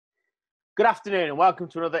Good afternoon and welcome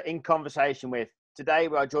to another In Conversation With. Today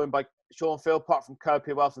we are joined by Shaun Philpott from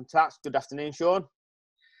Copia Wealth and Tax. Good afternoon, Shaun.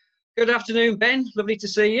 Good afternoon, Ben. Lovely to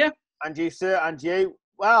see you. And you, sir, and you.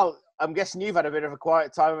 Well, I'm guessing you've had a bit of a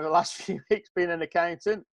quiet time over the last few weeks being an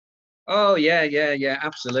accountant. Oh, yeah,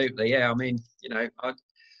 absolutely. Yeah, I mean,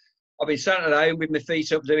 I've been sat at home with my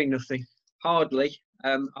feet up doing nothing, hardly.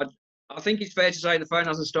 I think it's fair to say the phone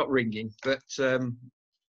hasn't stopped ringing, but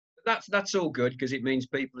that's all good because it means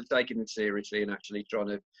people are taking it seriously and actually trying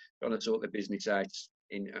to sort their business out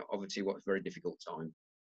in obviously what's a very difficult time.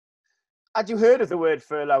 Had you heard of the word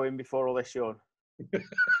furloughing before all this, Shaun?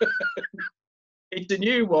 It's a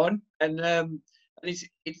new one, and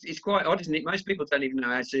it's quite odd, isn't it? Most people don't even know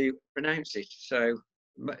how to pronounce it. So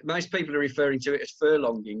most people are referring to it as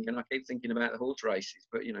furlonging, and I keep thinking about the horse races.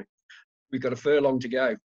 But we've got a furlong to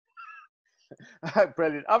go.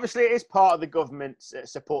 Brilliant. Obviously, it is part of the government's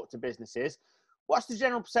support to businesses. What's the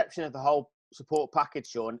general perception of the whole support package,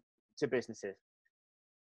 Shaun, to businesses?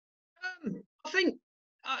 I think,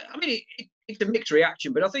 it's a mixed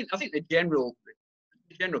reaction, but I think the general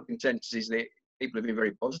consensus is that people have been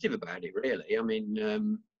very positive about it. Really, I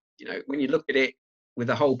mean, when you look at it with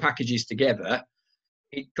the whole packages together,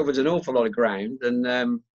 it covers an awful lot of ground,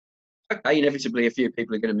 and okay, inevitably a few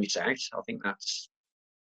people are going to miss out. I think that's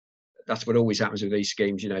what always happens with these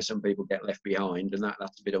schemes. Some people get left behind, and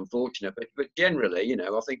that's a bit unfortunate. But generally,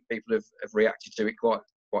 I think people have reacted to it quite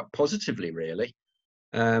positively, really.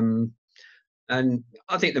 And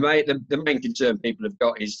I think the main concern people have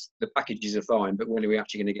got is the packages are fine, but when are we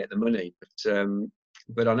actually going to get the money?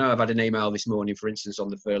 But I know I've had an email this morning, for instance, on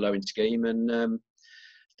the furloughing scheme, and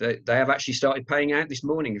they have actually started paying out this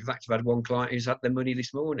morning. In fact, I've had one client who's had their money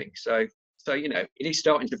this morning. So it is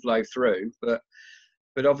starting to flow through,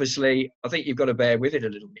 but obviously I think you've got to bear with it a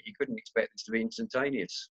little bit. You couldn't expect this to be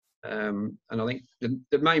instantaneous. And I think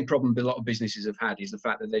the main problem a lot of businesses have had is the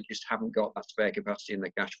fact that they just haven't got that spare capacity in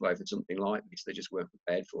their cash flow for something like this. They just weren't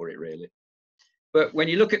prepared for it, really. But when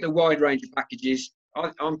you look at the wide range of packages,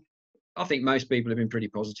 I think most people have been pretty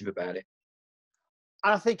positive about it.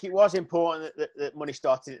 And I think it was important that money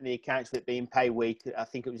started in the accounts with it being pay week. I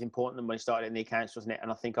think it was important that money started in the accounts, wasn't it?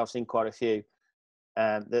 And I think I've seen quite a few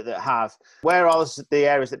that have. Where are the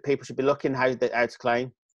areas that people should be looking how to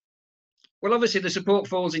claim? Well, obviously the support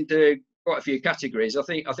falls into quite a few categories. I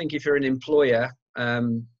think if you're an employer,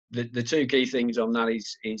 the two key things on that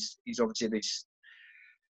is obviously this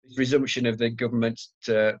resumption of the government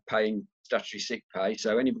paying statutory sick pay.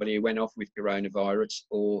 So anybody who went off with coronavirus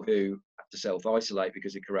or who had to self-isolate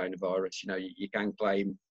because of coronavirus, you can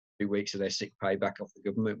claim 2 weeks of their sick pay back off the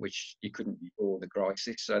government, which you couldn't before the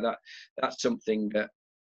crisis. So that's something that,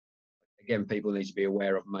 again, people need to be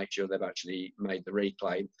aware of and make sure they've actually made the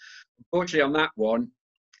reclaim. Unfortunately, on that one,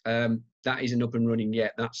 that isn't up and running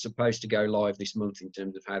yet. That's supposed to go live this month in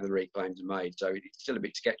terms of how the reclaims are made. So it's still a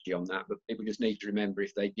bit sketchy on that, but people just need to remember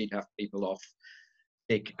if they did have people off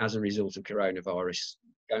sick as a result of coronavirus,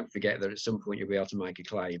 don't forget that at some point you'll be able to make a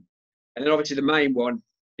claim. And then obviously the main one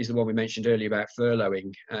is the one we mentioned earlier about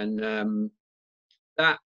furloughing. And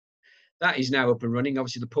that is now up and running.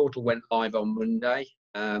 Obviously, the portal went live on Monday.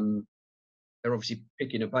 They're obviously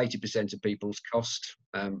picking up 80% of people's cost,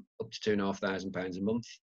 up to £2,500 a month,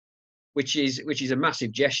 which is a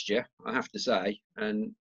massive gesture, I have to say,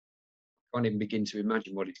 and I can't even begin to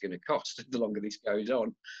imagine what it's going to cost the longer this goes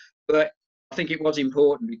on. But I think it was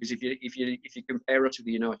important because if you compare us with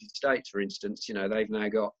the United States, for instance, they've now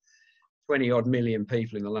got 20 odd million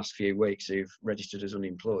people in the last few weeks who've registered as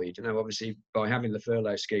unemployed. Now, obviously, by having the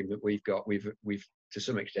furlough scheme that we've got, we've to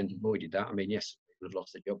some extent avoided that. I mean, yes, have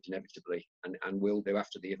lost their jobs inevitably and will do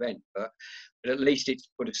after the event, but at least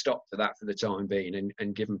it's put a stop to that for the time being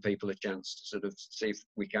and given people a chance to sort of see if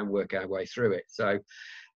we can work our way through it. So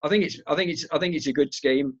I think it's a good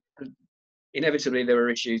scheme. Inevitably there are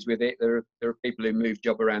issues with it. There are people who moved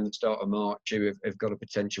job around the start of March who have got a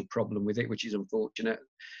potential problem with it, which is unfortunate.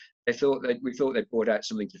 We thought they'd brought out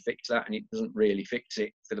something to fix that, and it doesn't really fix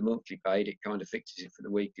it for the monthly paid. It kind of fixes it for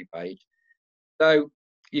the weekly paid. So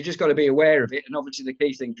you've just got to be aware of it. And obviously the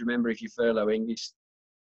key thing to remember if you're furloughing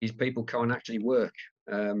is people can't actually work.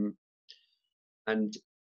 And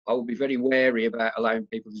I will be very wary about allowing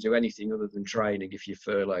people to do anything other than training if you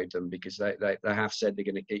furloughed them, because they have said they're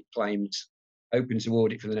going to keep claims open to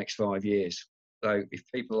audit for the next 5 years. So if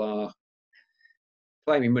people are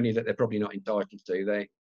claiming money that they're probably not entitled to,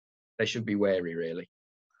 they should be wary, really.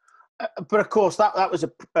 But of course, that was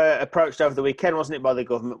approached over the weekend, wasn't it, by the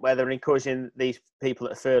government, where they're encouraging these people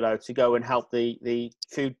that are furloughed to go and help the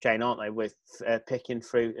food chain, aren't they, with picking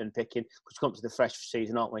fruit and picking, because it comes to the fresh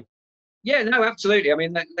season, aren't we? Yeah, no, absolutely. I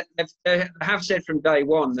mean, they have said from day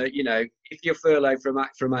one that, you know, if you're furloughed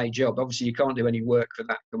from a job, obviously you can't do any work for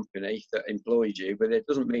that company that employed you, but it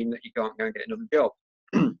doesn't mean that you can't go and get another job.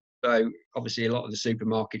 So obviously a lot of the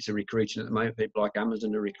supermarkets are recruiting at the moment. People like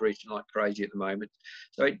Amazon are recruiting like crazy at the moment.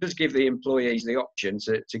 So it does give the employees the option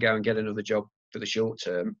to go and get another job for the short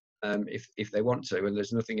term, if they want to, and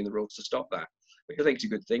there's nothing in the rules to stop that, which I think is a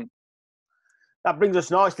good thing. That brings us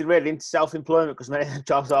nicely really into self-employment, because many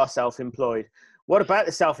jobs are self-employed. What about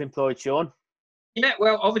the self-employed, Shaun? Yeah,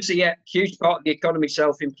 well, obviously, yeah, huge part of the economy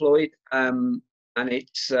self-employed, and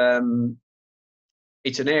it's an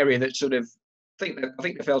area that sort of I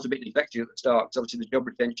think they felt a bit neglected at the start, because obviously the job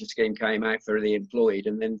retention scheme came out for the employed,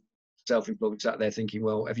 and then self-employed sat there thinking,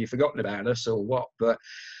 well, have you forgotten about us or what? But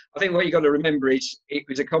I think what you've got to remember is it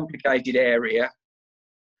was a complicated area,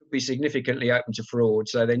 could be significantly open to fraud,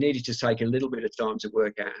 so they needed to take a little bit of time to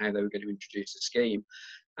work out how they were going to introduce the scheme.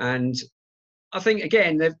 And I think,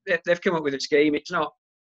 again, they've come up with a scheme. It's not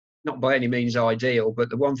by any means ideal, but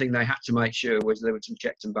the one thing they had to make sure was there were some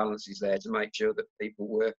checks and balances there to make sure that people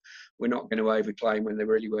were not going to overclaim when they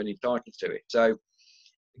really weren't entitled to it. So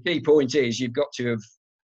the key point is you've got to have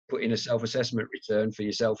put in a self-assessment return for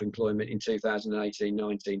your self-employment in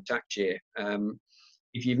 2018-19 tax year.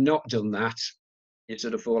 If you've not done that, you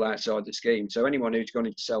sort of fall outside the scheme. So anyone who's gone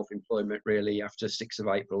into self-employment really after 6th of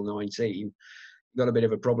April 19, you've got a bit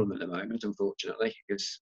of a problem at the moment, unfortunately,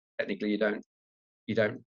 because technically you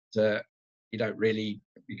don't really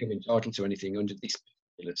become entitled to anything under this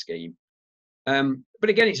particular scheme. But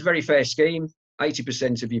again, it's a very fair scheme.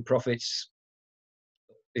 80% of your profits,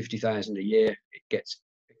 50,000 a year, it gets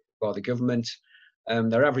by the government.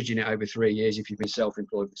 They're averaging it over 3 years if you've been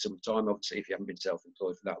self-employed for some time. Obviously, if you haven't been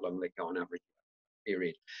self-employed for that long, they can't average that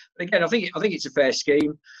period. But again, I think it's a fair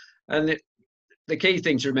scheme. And the key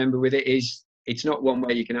thing to remember with it is it's not one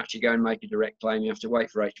where you can actually go and make a direct claim. You have to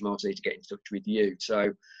wait for HMRC to get in touch with you.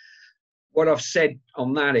 So what I've said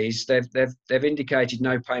on that is they've indicated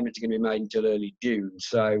no payments are going to be made until early June.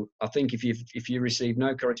 So I think if you receive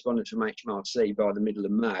no correspondence from HMRC by the middle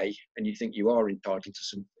of May and you think you are entitled to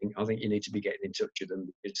something, I think you need to be getting in touch with them,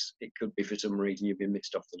 because it could be for some reason you've been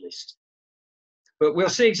missed off the list. But we'll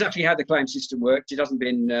see exactly how the claim system works. It hasn't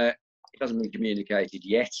been communicated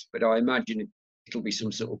yet, but I imagine it'll be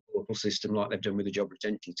some sort of portal system like they've done with the job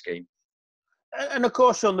retention scheme. And of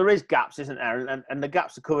course, Shaun, there is gaps, isn't there? And the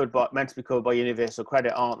gaps are meant to be covered by universal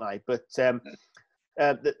credit, aren't they? But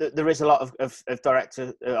there is a lot of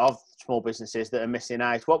directors of small businesses that are missing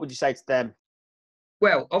out. What would you say to them?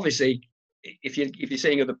 Well, obviously, if you're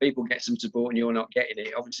seeing other people get some support and you're not getting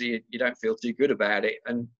it, obviously you don't feel too good about it.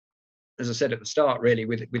 And as I said at the start, really,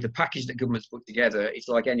 with the package that government's put together, it's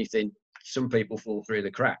like anything. Some people fall through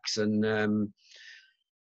the cracks, and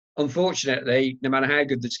unfortunately, no matter how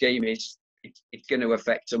good the scheme is, it's going to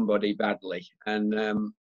affect somebody badly. And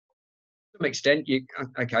to some extent,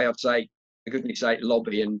 I'd say, for goodness sake,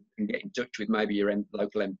 lobby and get in touch with maybe your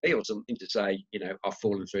local MP or something to say, you know, I've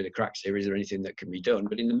fallen through the cracks here. Is there anything that can be done?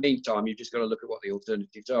 But in the meantime, you've just got to look at what the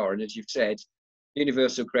alternatives are. And as you've said,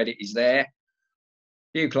 universal credit is there.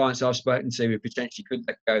 A few clients I've spoken to who potentially could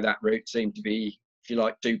go that route seem to be, if you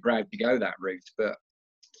like, too proud to go that route. But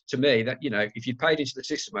to me, that, you know, if you've paid into the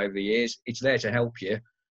system over the years, it's there to help you.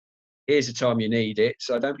 Here's the time you need it,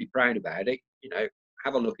 so don't be proud about it. You know,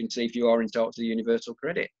 have a look and see if you are entitled to the universal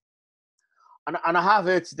credit. And I have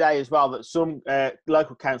heard today as well that some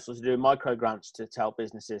local councils are doing micro grants to help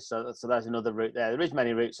businesses. So there's another route there. There is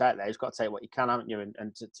many routes out there. You've got to take what you can, haven't you,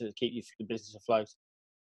 and to keep your business afloat.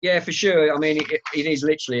 Yeah, for sure. I mean, it is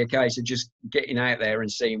literally a case of just getting out there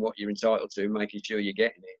and seeing what you're entitled to, making sure you're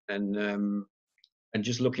getting it, and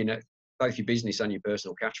just looking at both your business and your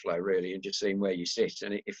personal cash flow, really, and just seeing where you sit.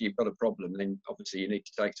 And if you've got a problem, then obviously you need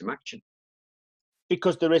to take some action.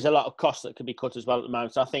 Because there is a lot of costs that can be cut as well at the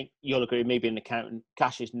moment. So I think you'll agree with me being an accountant,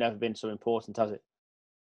 cash has never been so important, has it?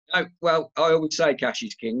 No, well, I always say cash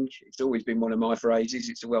is king. It's always been one of my phrases.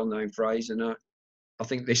 It's a well-known phrase. And I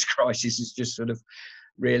think this crisis has just sort of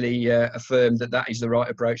really affirmed that is the right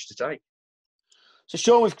approach to take. So,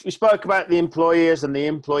 Shaun, we spoke about the employers and the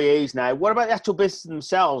employees now. What about the actual business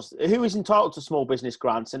themselves? Who is entitled to small business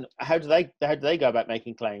grants, and how do they go about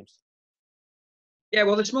making claims? Yeah,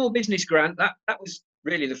 well, the small business grant, that was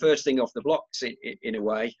really the first thing off the blocks in a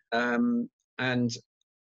way. And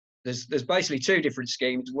there's basically two different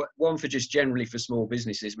schemes. One for just generally for small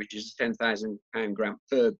businesses, which is a £10,000 grant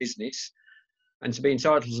per business. And to be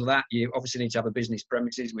entitled to that, you obviously need to have a business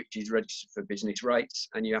premises, which is registered for business rates,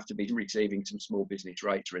 and you have to be receiving some small business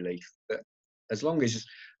rates relief. But as long as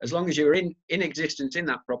you're in existence in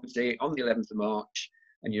that property on the 11th of March,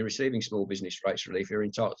 and you're receiving small business rates relief, you're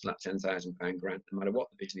entitled to that £10,000 grant, no matter what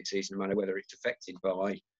the business is, no matter whether it's affected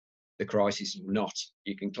by the crisis or not.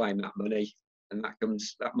 You can claim that money, and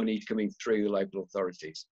that money is coming through the local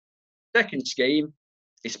authorities. Second scheme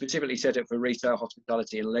is specifically set up for retail,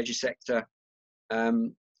 hospitality, and leisure sector.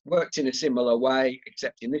 Worked in a similar way,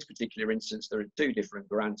 except in this particular instance, there are two different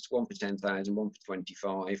grants, one for 10,000, one for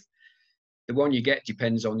 25. The one you get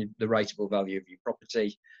depends on the rateable value of your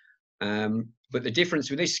property. But the difference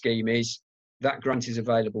with this scheme is that grant is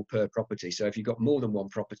available per property. So if you've got more than one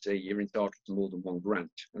property, you're entitled to more than one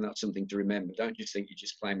grant. And that's something to remember. Don't just think you're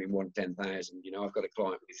just claiming one 10,000. You know, I've got a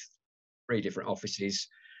client with 3 different offices.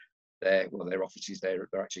 Their offices, they're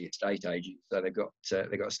actually estate agents. So they've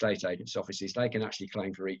got estate agents' offices. They can actually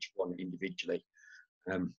claim for each one individually,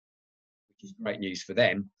 which is great news for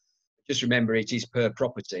them. Just remember, it is per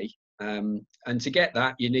property. And to get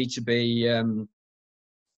that, you need to be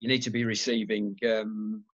receiving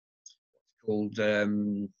what's called I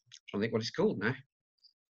don't think what it's called now.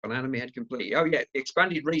 Gone out of my head completely. Oh yeah,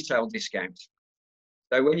 expanded retail discount.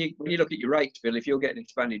 So when you look at your rates bill, if you're getting an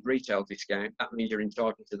expanded retail discount, that means you're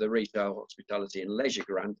entitled to the retail, hospitality, and leisure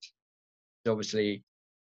grant. It's obviously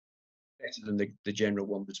better than the general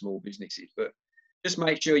one for small businesses. But just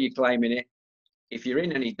make sure you're claiming it. If you're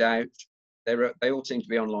in any doubt, they all seem to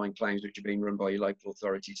be online claims which are being run by your local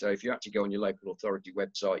authority. So if you actually go on your local authority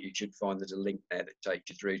website, you should find there's a link there that takes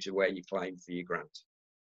you through to where you claim for your grant.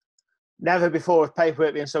 Never before has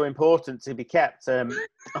paperwork been so important to be kept. I'm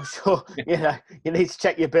sure you need to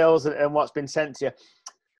check your bills and what's been sent to you.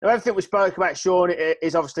 Now, everything we spoke about, Shaun,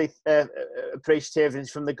 is obviously appreciative, and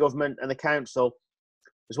it's from the government and the council.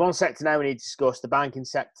 There's one sector now we need to discuss, the banking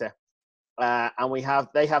sector, and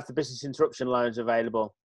they have the business interruption loans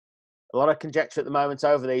available. A lot of conjecture at the moment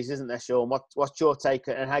over these, isn't there, Shaun? What's your take,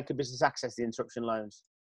 and how can business access the interruption loans?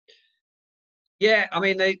 Yeah, I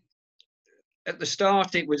mean, at the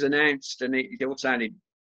start it was announced and it all sounded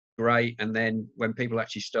great, and then when people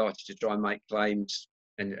actually started to try and make claims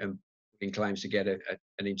and putting claims to get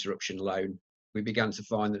an interruption loan, we began to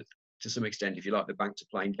find that to some extent, if you like, the banks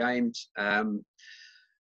are playing games.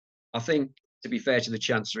 I think, to be fair to the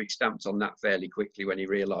Chancellor, he stamped on that fairly quickly when he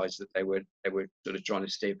realised that they were sort of trying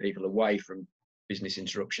to steer people away from business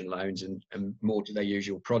interruption loans and more to their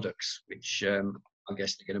usual products, which I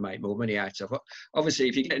guess they're going to make more money out of. Obviously,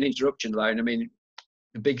 if you get an interruption loan, I mean,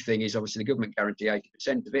 the big thing is obviously the government guarantee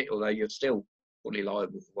 80% of it, although you're still fully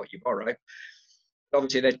liable for what you borrow.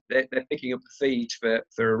 Obviously, they're picking up the fees for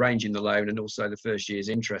arranging the loan and also the first year's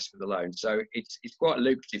interest for the loan. So it's quite a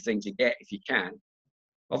lucrative thing to get if you can.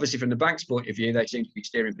 Obviously, from the bank's point of view, they seem to be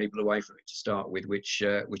steering people away from it to start with, which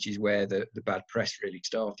is where the bad press really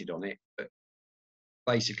started on it. But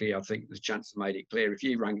basically, I think the Chancellor made it clear, if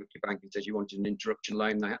you rang up your bank and said you wanted an interruption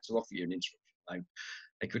loan, they had to offer you an interruption loan.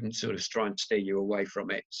 They couldn't sort of try and steer you away from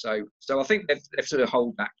it. So I think they've sort of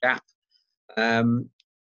hold that gap.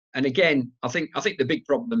 And again, I think the big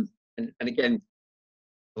problem, and again,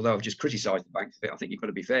 although I've just criticised the banks a bit, I think you've got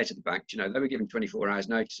to be fair to the banks. You know, they were given 24 hours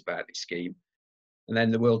notice about this scheme. And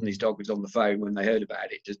then the world and his dog was on the phone when they heard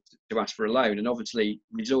about it to ask for a loan. And obviously,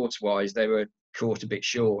 resource-wise, they were caught a bit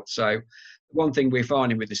short. So one thing we're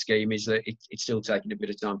finding with the scheme is that it's still taking a bit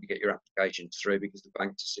of time to get your applications through because the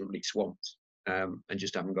banks are simply swamped and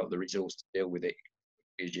just haven't got the resource to deal with it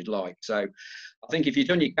as you'd like. So I think if you've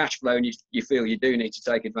done your cash flow and you feel you do need to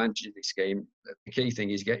take advantage of this scheme, the key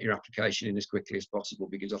thing is get your application in as quickly as possible,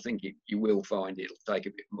 because I think you will find it'll take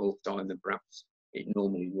a bit more time than perhaps it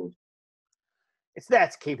normally would. It's there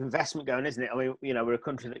to keep investment going, isn't it? I mean, you know, we're a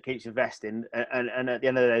country that keeps investing, and at the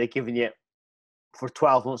end of the day, they're giving you for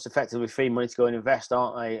 12 months effectively free money to go and invest,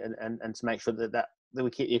 aren't they? And to make sure that we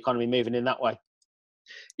keep the economy moving in that way.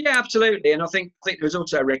 Yeah, absolutely. And I think there's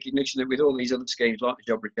also a recognition that with all these other schemes, like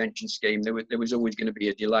the job retention scheme, there was always going to be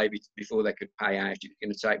a delay before they could pay out. It was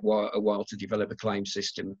going to take a while to develop a claim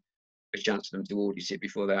system, a chance for them to audit it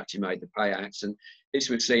before they actually made the payouts. And this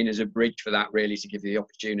was seen as a bridge for that, really, to give you the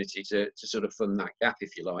opportunity to sort of fund that gap,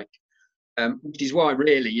 if you like. Which is why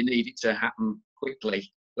really you need it to happen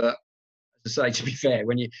quickly. But as I say, to be fair,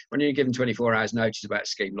 when you're given 24 hours notice about a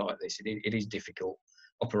scheme like this, it is difficult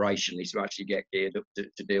operationally to actually get geared up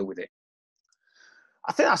to deal with it.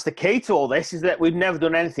 I think that's the key to all this, is that we've never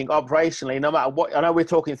done anything operationally, no matter what. I know we're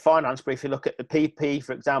talking finance, but if you look at the PP,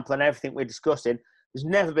 for example, and everything we're discussing, there's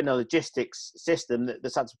never been a logistics system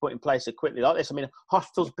that's had to put in place so quickly like this. I mean,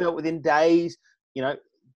 hospitals built within days, you know,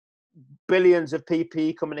 billions of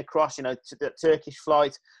PP coming across, you know, to the Turkish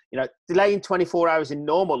flight. You know, delaying 24 hours in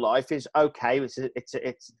normal life is okay.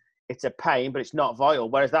 It's a pain, but it's not vital.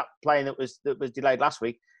 Whereas that plane that was delayed last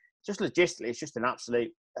week, just logistically, it's just an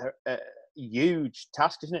absolute huge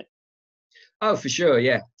task, isn't it? Oh, for sure,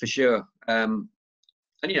 yeah, for sure. And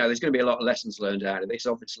there's going to be a lot of lessons learned out of this,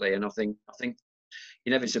 obviously. And I think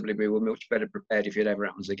inevitably we will be much better prepared if it ever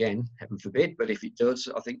happens again. Heaven forbid. But if it does,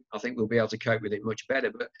 I think we'll be able to cope with it much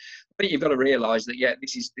better. But I think you've got to realise that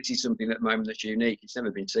this is something at the moment that's unique. It's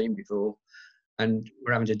never been seen before, and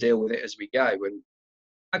we're having to deal with it as we go. And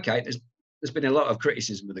okay, there's been a lot of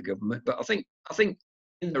criticism of the government, but I think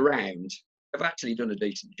in the round they've actually done a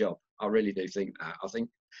decent job. I really do think that. I think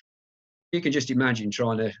you can just imagine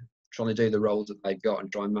trying to do the roles that they've got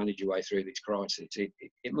and try and manage your way through this crisis.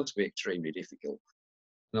 It must be extremely difficult.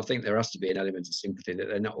 And I think there has to be an element of sympathy that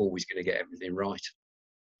they're not always going to get everything right.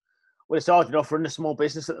 Well, it's hard enough running a small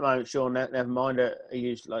business at the moment, Shaun. Never mind a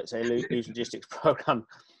huge, like say, huge logistics program.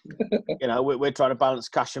 We're trying to balance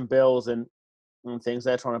cash and bills and things.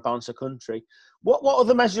 They're trying to balance a country. What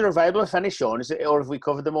other measures are available, if any, Shaun? Is it, or have we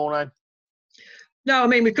covered them all now? No, I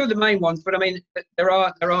mean, we've covered the main ones, but I mean, there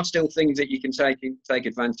are still things that you can take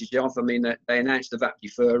advantage of. I mean, that they announced the VAT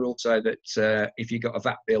deferral, so that if you got a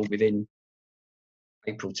VAT bill within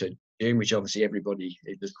April to June, which obviously everybody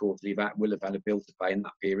who does quarterly VAT will have had a bill to pay in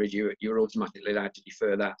that period, you're automatically allowed to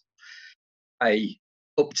defer that pay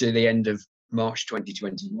up to the end of March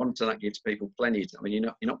 2021. So that gives people plenty of time. I mean,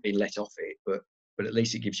 you're not being let off it, but at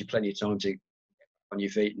least it gives you plenty of time to get on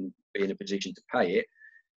your feet and be in a position to pay it.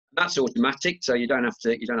 That's automatic, so you don't have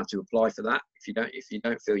to apply for that. If you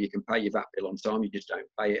don't feel you can pay your VAT bill on time, you just don't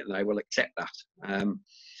pay it, and they will accept that.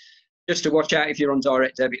 Just to watch out if you're on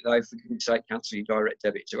direct debit, though, for goodness sake, cancel your direct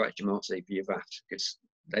debit to HMRC for your VAT, because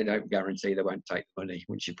they don't guarantee they won't take the money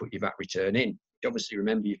once you put your VAT return in. You obviously,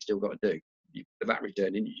 remember, you've still got to do the VAT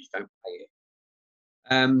return in, you just don't pay it.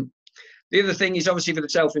 The other thing is obviously for the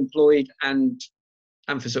self-employed and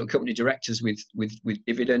for sort of company directors with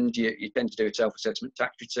dividend, you tend to do a self-assessment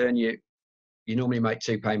tax return. You normally make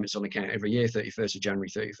 2 payments on account every year, 31st of January,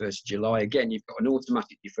 31st of July. Again, you've got an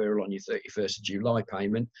automatic deferral on your 31st of July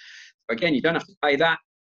payment. Again, you don't have to pay that.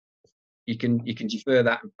 You can defer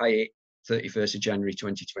that and pay it 31st of January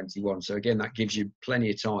 2021. So again, that gives you plenty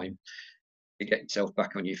of time to get yourself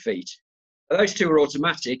back on your feet. Those 2 are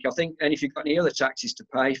automatic, I think. And if you've got any other taxes to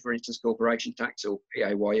pay, for instance, corporation tax or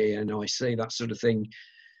PAYE, NIC, that sort of thing,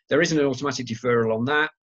 there isn't an automatic deferral on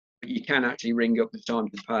that, but you can actually ring up the time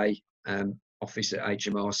to pay office at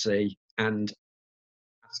HMRC and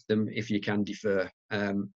ask them if you can defer.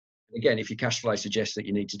 Again, if your cash flow suggests that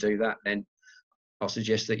you need to do that, then I'll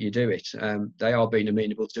suggest that you do it. They are being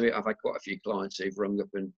amenable to it. I've had quite a few clients who've rung up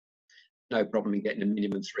and no problem in getting a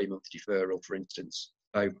minimum 3-month deferral, for instance.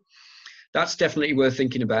 So that's definitely worth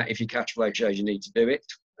thinking about if your cash flow shows you need to do it.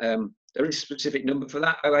 There is a specific number for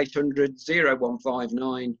that. 0800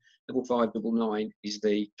 0159 5599 is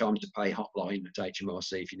the time to pay hotline at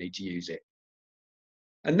HMRC if you need to use it.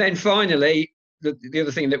 And then finally, the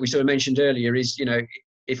other thing that we sort of mentioned earlier is,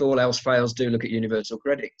 if all else fails, do look at universal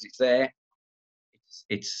credit, because it's there.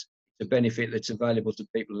 It's a benefit that's available to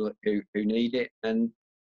people who need it. And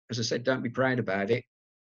as I said, don't be proud about it.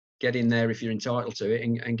 Get in there if you're entitled to it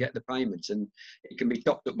and get the payments. And it can be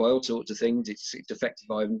topped up by all sorts of things. It's affected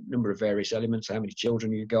by a number of various elements, how many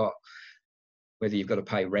children you've got, whether you've got to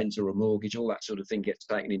pay rent or a mortgage, all that sort of thing gets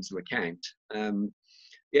taken into account.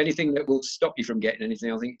 The only thing that will stop you from getting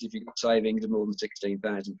anything, I think, is if you've got savings of more than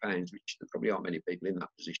 £16,000, which there probably aren't many people in that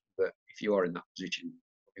position. But if you are in that position, you're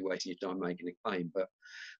probably wasting your time making a claim. But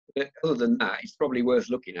other than that, it's probably worth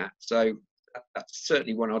looking at. So that's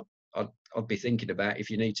certainly one I'd be thinking about if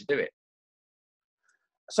you need to do it.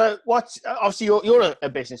 So, obviously you're a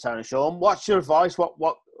business owner, Shaun. What's your advice? What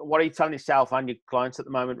are you telling yourself and your clients at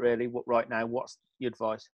the moment? Really, right now? What's your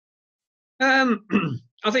advice? I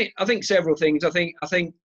think several things. I think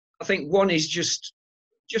one is just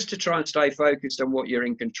to try and stay focused on what you're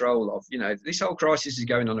in control of. This whole crisis is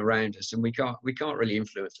going on around us, and we can't really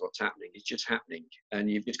influence what's happening. It's just happening, and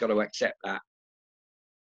you've just got to accept that.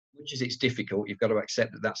 Which is, it's difficult. You've got to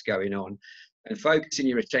accept that that's going on, and focusing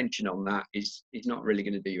your attention on that is not really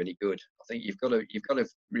going to do you any good. I think you've got to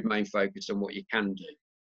remain focused on what you can do,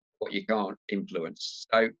 what you can't influence.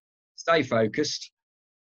 So stay focused.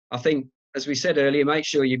 I think, as we said earlier, make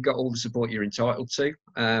sure you've got all the support you're entitled to.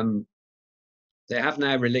 They have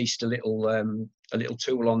now released a little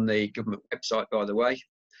tool on the government website, by the way.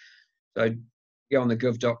 So go on the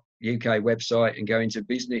gov.uk website and go into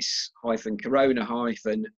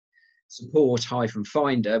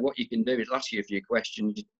business-corona-support-finder. What you can do is ask you a few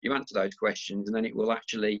questions, you answer those questions, and then it will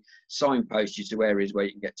actually signpost you to areas where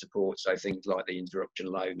you can get support. So things like the interruption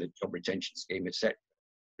loan, the job retention scheme, etc.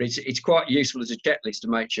 It's quite useful as a checklist to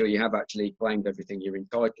make sure you have actually claimed everything you're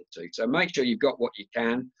entitled to. So make sure you've got what you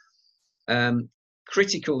can.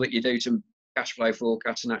 critical that you do some cash flow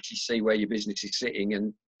forecasts and actually see where your business is sitting,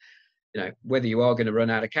 and whether you are going to run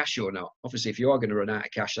out of cash or not. Obviously, if you are going to run out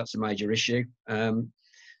of cash, that's a major issue. But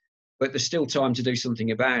there's still time to do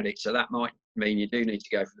something about it. So that might mean you do need to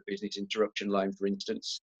go for the business interruption loan, for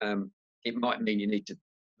instance. It might mean you need to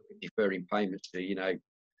look at deferring payments to,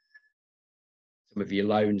 some of your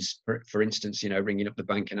loans, for instance, ringing up the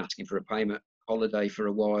bank and asking for a payment holiday for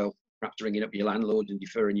a while, perhaps ringing up your landlord and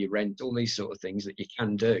deferring your rent, all these sort of things that you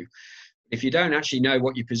can do. If you don't actually know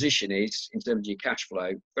what your position is in terms of your cash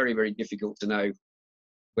flow, very, very difficult to know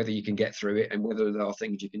whether you can get through it and whether there are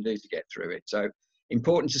things you can do to get through it. So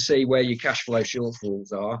important to see where your cash flow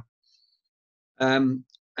shortfalls are. And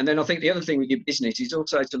then I think the other thing with your business is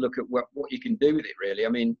also to look at what you can do with it, really. I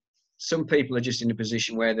mean, some people are just in a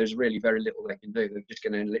position where there's really very little they can do. They're just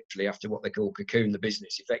going to literally have to what they call cocoon the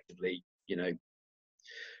business, effectively,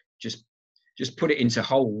 just put it into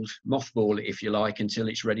hold, mothball it, if you like, until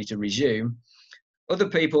it's ready to resume. Other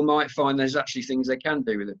people might find there's actually things they can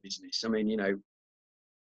do with a business. I mean,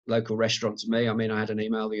 local restaurants, I had an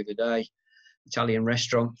email the other day, Italian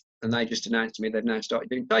restaurant, and they just announced to me they've now started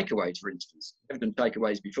doing takeaways, for instance. They've done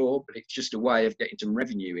takeaways before, but it's just a way of getting some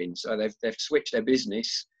revenue in. So they've switched their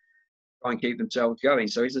business, try and keep themselves going.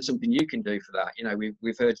 So is there something you can do for that?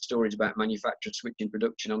 We've heard stories about manufacturers switching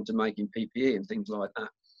production onto making PPE and things like that.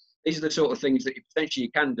 These are the sort of things that potentially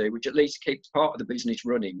you can do, which at least keeps part of the business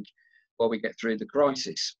running while we get through the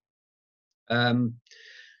crisis. And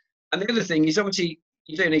the other thing is, obviously,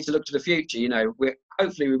 you do need to look to the future.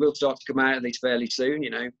 Hopefully we will start to come out of this fairly soon.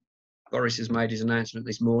 Boris has made his announcement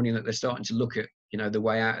this morning that they're starting to look at, the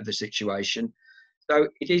way out of the situation. So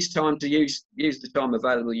it is time to use the time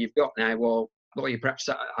available you've got now while you're perhaps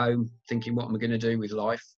sat at home thinking, what am I going to do with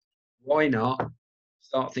life? Why not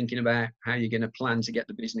start thinking about how you're going to plan to get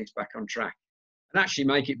the business back on track and actually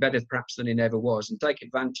make it better perhaps than it ever was, and take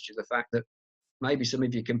advantage of the fact that maybe some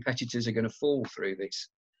of your competitors are going to fall through this.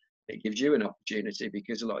 It gives you an opportunity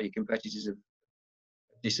because a lot of your competitors have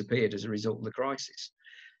disappeared as a result of the crisis.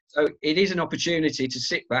 So it is an opportunity to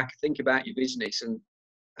sit back, think about your business and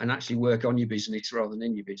actually work on your business rather than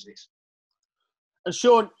in your business. And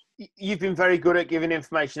Shaun, you've been very good at giving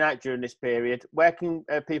information out during this period. Where can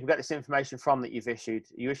people get this information from that you've issued?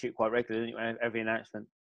 You issue it quite regularly, don't you, every announcement?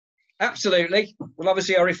 Absolutely. Well,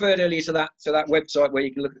 obviously, I referred earlier to that website where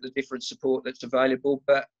you can look at the different support that's available.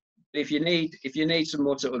 But if you need some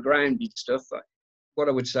more sort of grounded stuff, what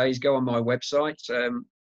I would say is go on my website,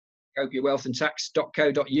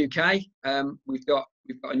 copiawealthandtax.co.uk. We've got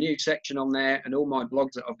a new section on there, and all my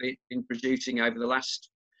blogs that I've been producing over the last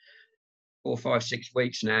 4, 5, 6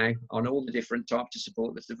 weeks now on all the different types of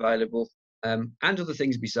support that's available, and other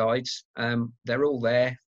things besides. They're all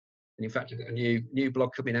there. And in fact, I've got a new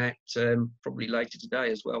blog coming out probably later today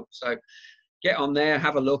as well. So get on there,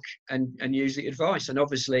 have a look, and use the advice. And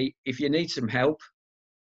obviously, if you need some help,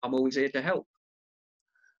 I'm always here to help.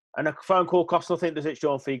 And a phone call costs nothing, does it,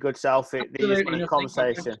 Shaun, for your good self? The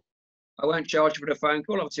conversation. I won't charge for a phone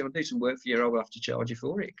call. Obviously, if I do some work for you, I will have to charge you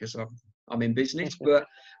for it because I'm in business. But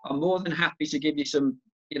I'm more than happy to give you some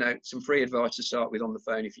free advice to start with on the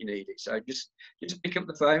phone if you need it. So just pick up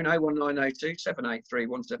the phone, 01902 783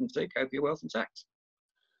 172, Copia Wealth and Tax.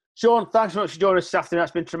 Shaun, thanks so much for joining us this afternoon.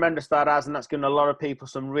 That's been tremendous, that has, and that's given a lot of people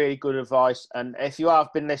some really good advice. And if you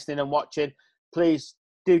have been listening and watching, please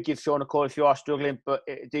do give Shaun a call if you are struggling, but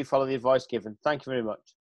do follow the advice given. Thank you very much.